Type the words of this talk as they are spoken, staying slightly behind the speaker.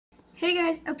Hey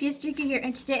guys, OPS Jiggy here,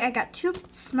 and today I got two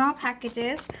small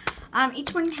packages.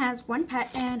 Each one has one pet,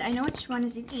 and I know which one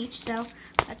is in each, so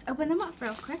let's open them up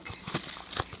real quick.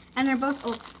 And they're both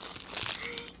old.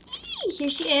 Here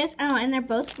she is. Oh, and they're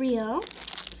both real.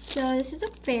 So this is a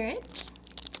ferret,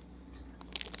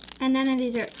 and none of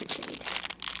these are for trade.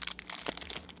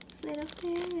 This little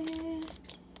ferret.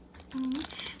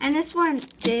 And this one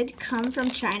did come from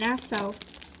China, so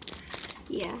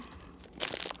yeah.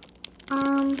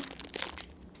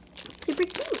 Super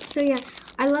cute. So yeah,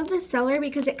 I love the seller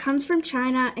because it comes from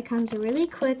China. It comes really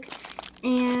quick,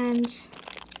 and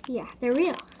yeah, they're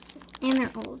real and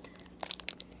they're old.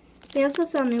 They also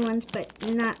sell new ones,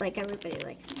 but not like everybody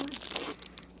likes new ones.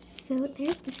 So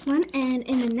there's this one, and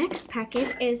in the next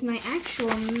package is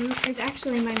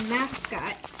actually my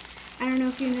mascot. I don't know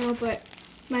if you know, but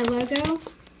my logo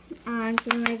on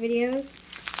some of my videos,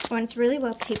 it's really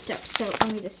well taped up. So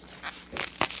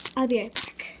I'll be right back.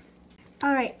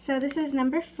 Alright, so this is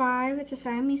number 5. It's a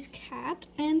Siamese cat,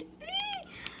 and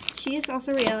she is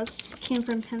also real. It came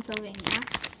from Pennsylvania.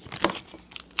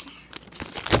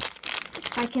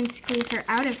 If I can squeeze her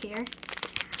out of here.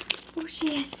 Oh,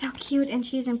 she is so cute, and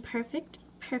she's in perfect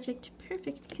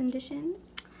condition.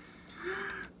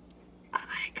 Oh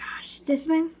my gosh. This is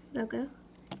my logo,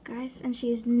 guys, and she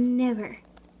is never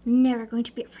going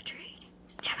to be up for trade.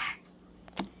 Never.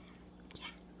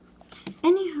 Yeah.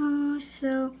 Anywho,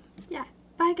 so yeah.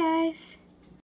 Bye, guys.